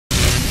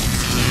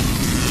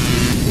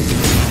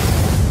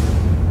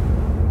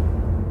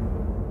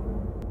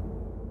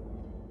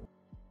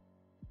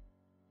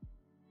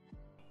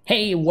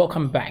Hey,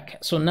 welcome back.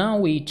 So now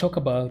we talk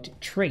about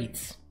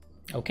traits.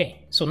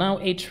 Okay, so now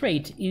a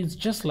trait is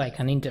just like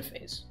an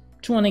interface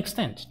to an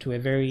extent, to a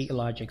very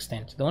large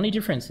extent. The only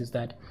difference is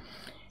that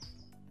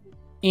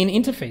in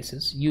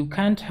interfaces, you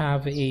can't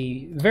have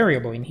a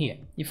variable in here.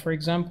 If, for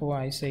example,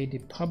 I say the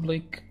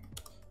public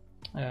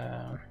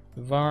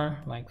var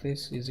like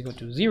this is equal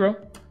to 0,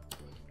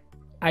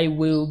 I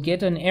will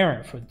get an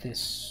error for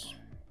this.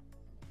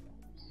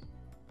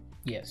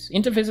 Yes,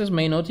 interfaces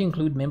may not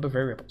include member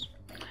variables.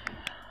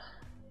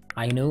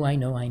 I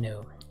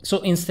know. So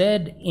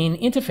instead, in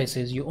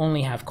interfaces, you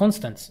only have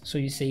constants. So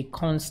you say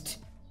const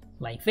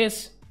like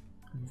this,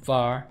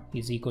 var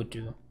is equal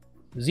to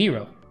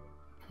 0.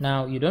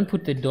 Now you don't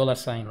put the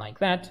 $ like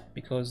that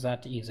because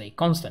that is a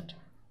constant.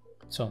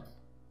 So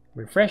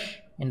refresh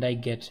and I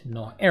get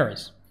no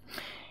errors.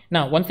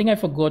 Now, one thing I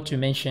forgot to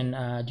mention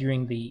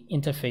during the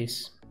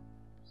interface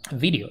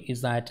video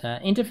is that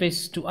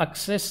interface, to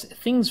access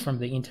things from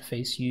the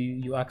interface,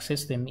 you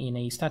access them in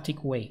a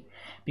static way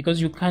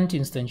because you can't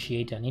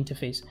instantiate an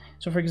interface.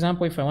 So for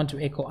example, if I want to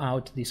echo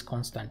out this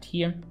constant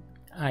here,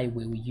 I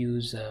will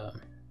use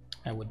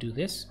I will do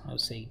this. I'll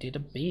say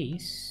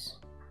database,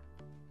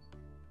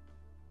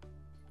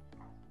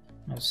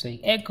 I'll say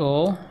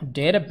echo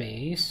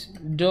database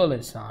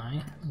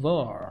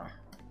 $var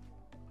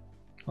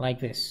like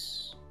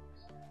this.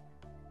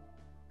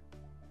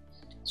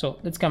 So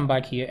let's come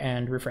back here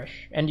and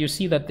refresh, and you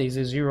see that there's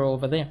a 0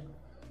 over there.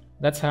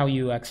 That's how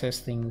you access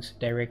things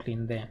directly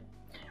in there.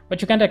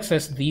 But you can't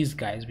access these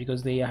guys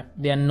because they are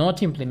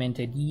not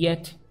implemented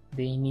yet.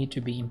 They need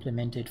to be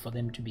implemented for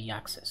them to be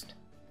accessed.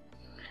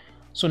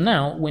 So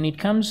now when it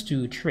comes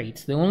to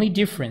traits, the only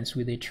difference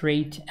with a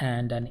trait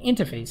and an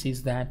interface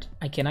is that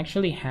I can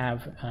actually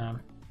have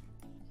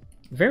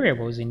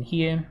variables in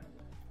here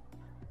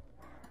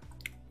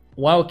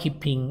while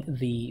keeping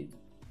the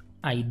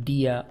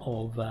idea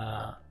of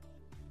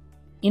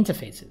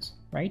interfaces,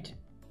 right?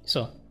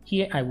 So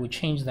here I will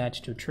change that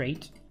to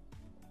trait.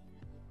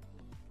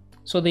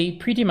 So they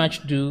pretty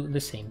much do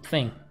the same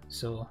thing.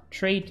 So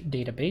trait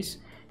database.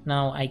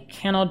 Now I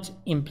cannot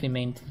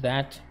implement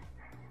that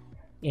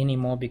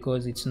anymore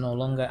because it's no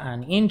longer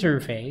an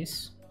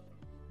interface.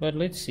 But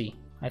let's see.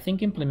 I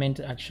think implement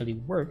actually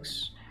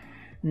works.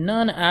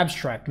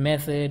 Non-abstract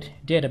method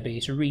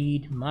database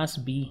read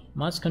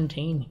must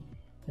contain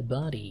a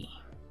body.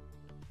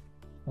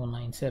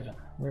 197.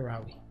 Where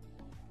are we?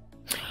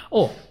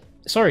 Oh,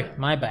 sorry,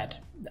 my bad.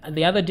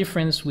 The other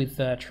difference with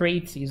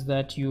traits is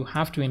that you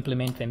have to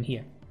implement them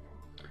here.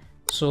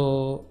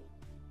 So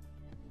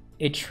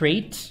a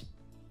trait,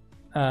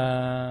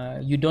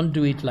 you don't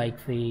do it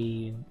like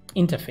the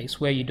interface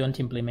where you don't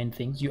implement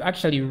things. You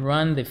actually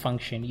run the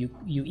function.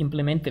 You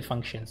implement the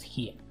functions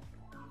here,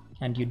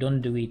 and you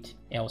don't do it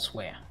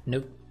elsewhere.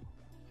 Nope.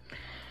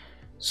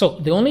 So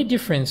the only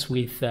difference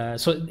with,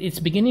 so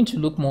it's beginning to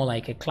look more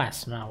like a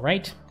class now,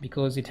 right?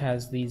 Because it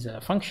has these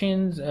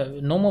functions,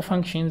 normal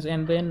functions,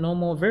 and then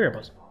normal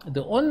variables.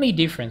 The only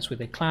difference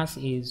with a class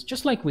is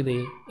just like with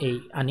an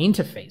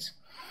interface.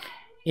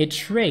 A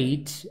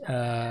trait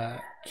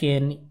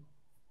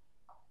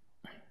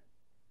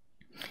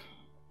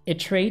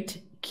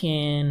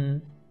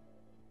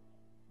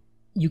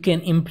you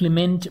can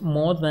implement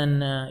more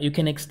than, you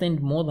can extend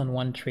more than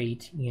one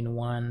trait in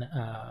one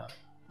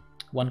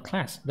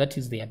class. That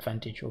is the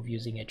advantage of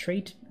using a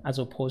trait as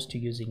opposed to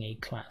using a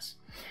class.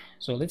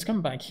 So let's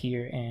come back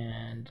here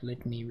and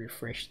let me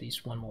refresh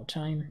this one more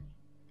time.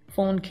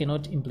 Phone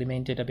cannot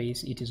implement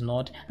database. It is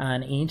not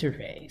an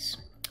interface.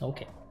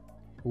 Okay.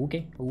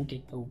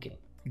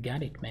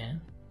 Got it,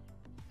 man.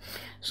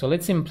 So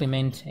let's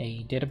implement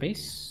a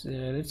database.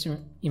 Let's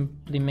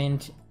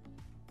implement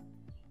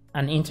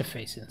an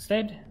interface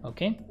instead.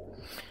 Okay.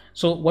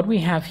 So what we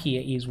have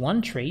here is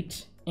one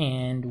trait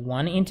and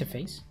one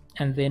interface,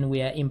 and then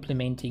we are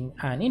implementing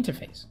an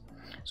interface.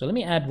 So let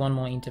me add one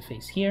more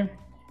interface here.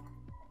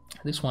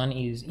 This one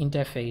is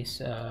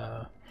interface,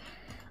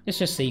 let's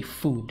just say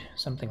food,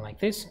 something like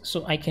this.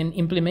 So I can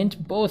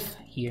implement both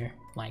here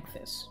like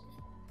this.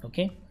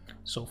 Okay,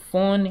 so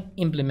phone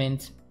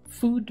implements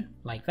food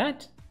like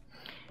that.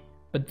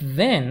 But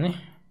then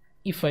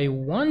if I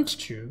want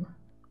to,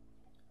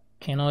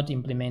 cannot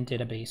implement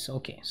database.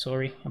 Okay,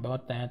 sorry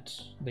about that.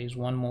 There's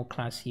one more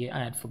class here I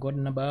had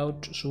forgotten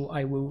about, so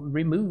I will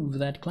remove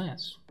that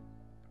class.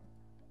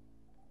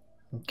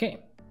 Okay,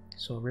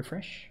 so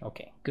refresh.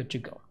 Okay, good to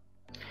go.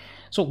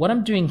 So what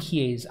I'm doing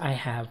here is I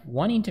have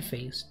one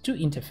interface, two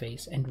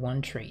interface, and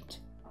one trait.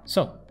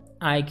 So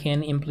I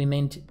can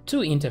implement two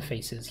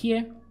interfaces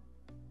here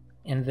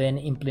and then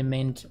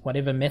implement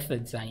whatever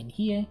methods are in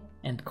here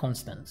and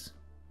constants.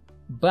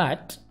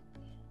 But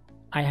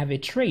I have a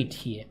trait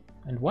here.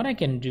 And what I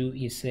can do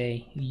is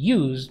say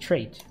use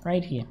trait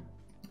right here.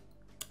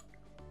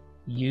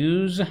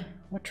 Use,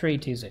 what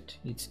trait is it?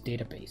 It's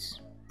database.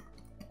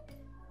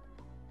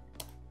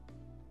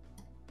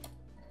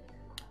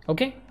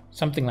 Okay,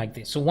 something like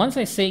this. So once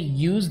I say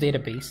use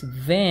database,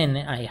 then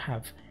I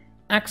have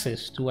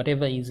access to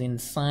whatever is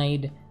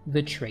inside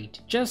the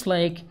trait, just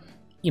like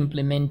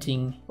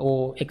implementing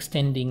or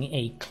extending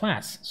a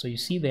class. So you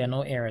see there are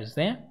no errors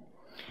there.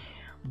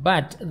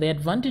 But the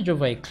advantage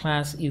of a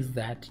class is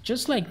that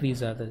just like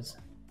these others,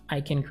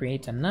 I can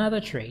create another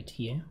trait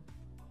here.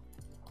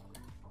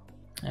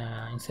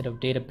 Instead of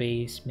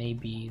database,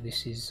 maybe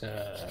this is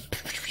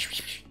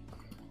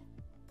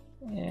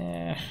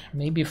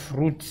maybe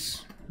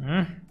fruits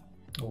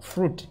or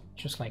fruit,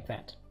 just like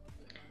that.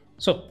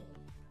 So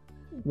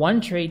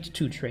one trait,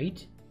 two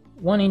trait,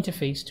 one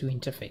interface, two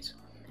interface.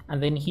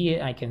 And then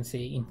here I can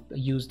say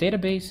use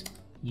database,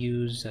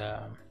 use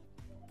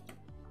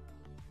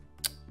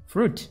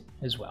fruit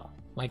as well,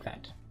 like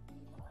that.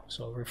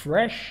 So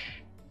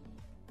refresh,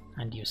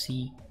 and you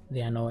see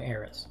there are no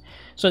errors.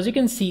 So as you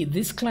can see,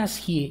 this class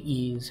here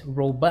is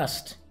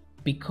robust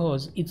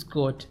because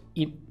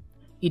it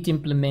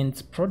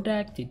implements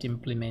product, it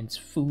implements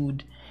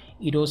food,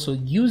 it also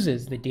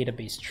uses the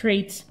database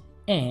traits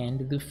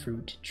and the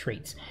fruit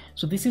traits.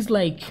 So this is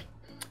like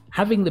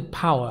having the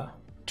power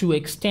to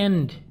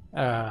extend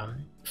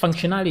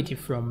functionality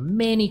from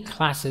many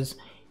classes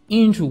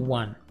into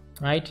one,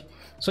 right?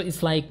 So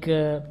it's like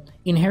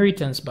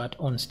inheritance but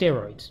on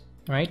steroids,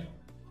 right?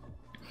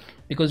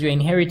 Because you're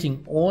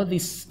inheriting all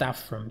this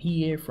stuff from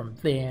here, from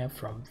there,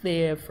 from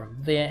there, from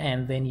there,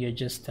 and then you're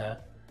just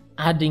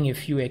adding a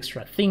few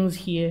extra things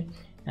here,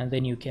 and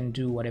then you can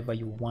do whatever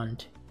you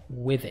want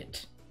with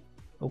it.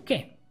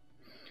 Okay,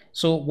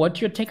 so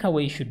what your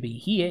takeaway should be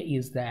here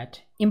is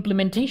that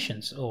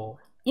implementations or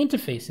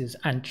interfaces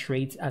and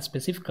traits are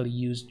specifically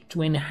used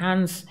to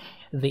enhance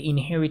the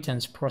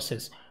inheritance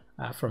process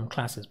from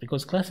classes,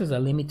 because classes are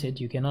limited.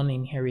 You can only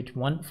inherit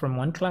from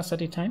one class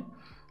at a time.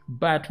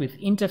 But with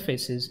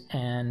interfaces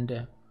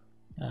and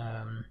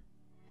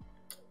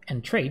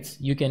traits,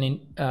 you can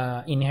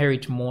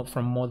inherit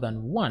from more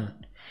than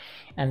one.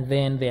 And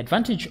then the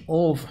advantage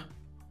of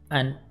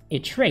a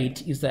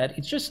trait is that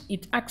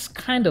it acts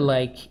kind of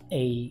like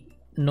a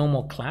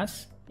normal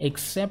class,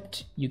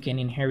 except you can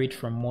inherit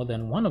from more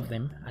than one of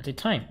them at a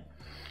time.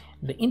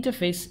 The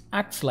interface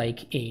acts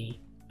like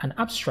an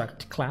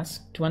abstract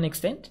class to an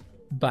extent,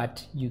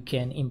 but you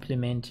can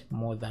implement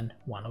more than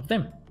one of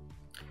them.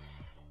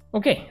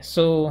 Okay,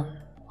 so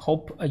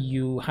hope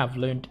you have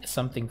learned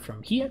something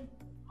from here,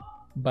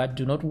 but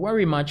do not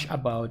worry much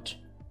about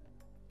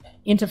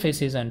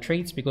interfaces and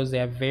traits because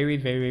they are very,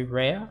 very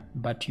rare,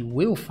 but you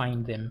will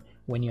find them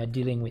when you are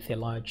dealing with a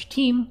large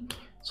team.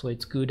 So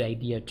it's a good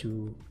idea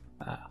to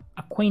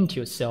acquaint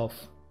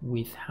yourself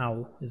with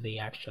how they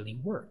actually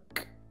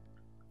work.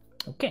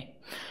 Okay,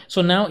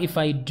 so now if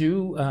I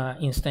do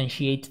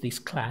instantiate this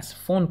class,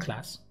 phone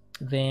class,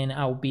 then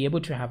I'll be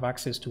able to have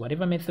access to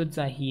whatever methods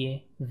are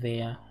here,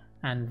 there,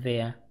 and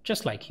there,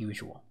 just like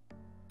usual.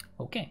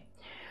 Okay,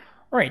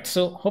 all right,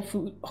 so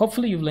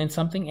hopefully you've learned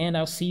something, and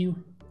I'll see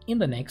you in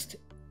the next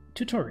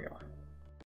tutorial.